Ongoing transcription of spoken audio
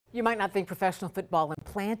You might not think professional football and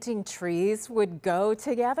planting trees would go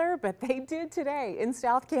together, but they did today in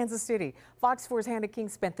South Kansas City. Fox 4's Hannah King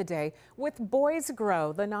spent the day with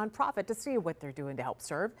BoysGrow, the nonprofit, to see what they're doing to help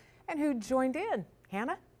serve and who joined in.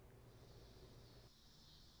 Hannah?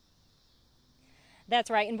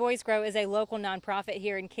 That's right, and BoysGrow is a local nonprofit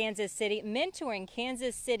here in Kansas City, mentoring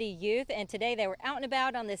Kansas City youth. And today they were out and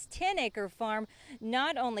about on this 10-acre farm,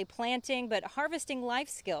 not only planting, but harvesting life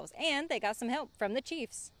skills. And they got some help from the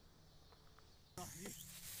chiefs.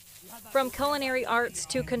 From culinary arts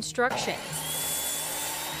to construction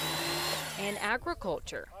and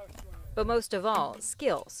agriculture, but most of all,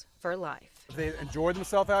 skills for life. If they enjoy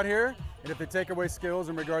themselves out here, and if they take away skills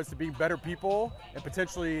in regards to being better people and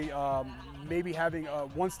potentially maybe having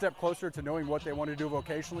one step closer to knowing what they want to do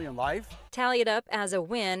vocationally in life. Tally it up as a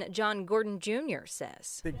win, John Gordon Jr.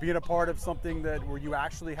 says. I think being a part of something where you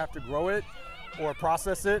actually have to grow it or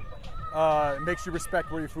process it makes you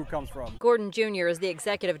respect where your food comes from. Gordon Jr. is the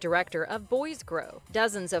executive director of BoysGrow.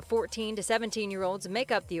 Dozens of 14 to 17-year-olds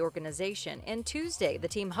make up the organization, and Tuesday the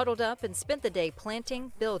team huddled up and spent the day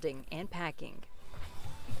planting, building, and packing.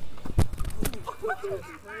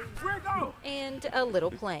 And a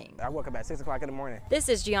little playing. I woke up at 6 o'clock in the morning. This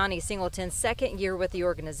is Gianni Singleton's second year with the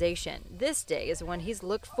organization. This day is one he's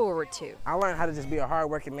looked forward to. I learned how to just be a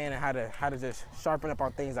hard-working man and how to just sharpen up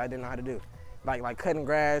on things I didn't know how to do. Like cutting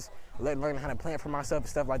grass, learning how to plant for myself and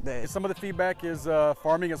stuff like that. Some of the feedback is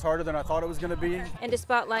farming is harder than I thought it was going to be. And to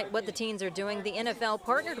spotlight what the teens are doing, the NFL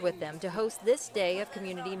partnered with them to host this day of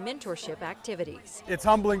community mentorship activities. It's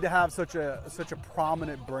humbling to have such a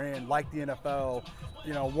prominent brand like the NFL,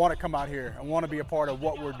 want to come out here and want to be a part of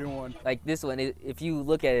what we're doing. Like this one, if you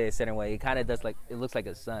look at it a certain way, it kind of does it looks like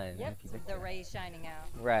a sun. Yep, the rays shining out.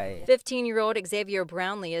 Right. 15-year-old Xavier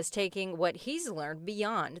Brownlee is taking what he's learned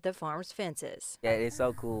beyond the farm's fences. Yeah, it's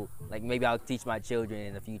so cool. Like maybe I'll teach my children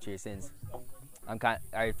in the future, since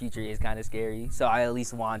our future is kind of scary. So I at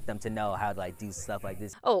least want them to know how to do stuff like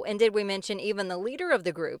this. Oh, and did we mention even the leader of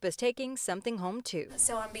the group is taking something home too?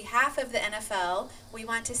 So on behalf of the NFL, we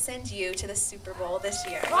want to send you to the Super Bowl this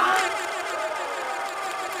year.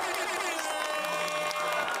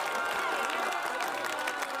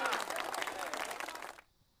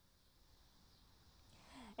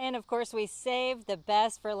 And of course, we saved the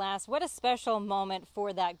best for last. What a special moment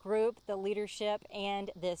for that group, the leadership, and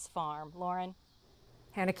this farm. Lauren?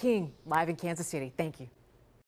 Hannah King, live in Kansas City. Thank you.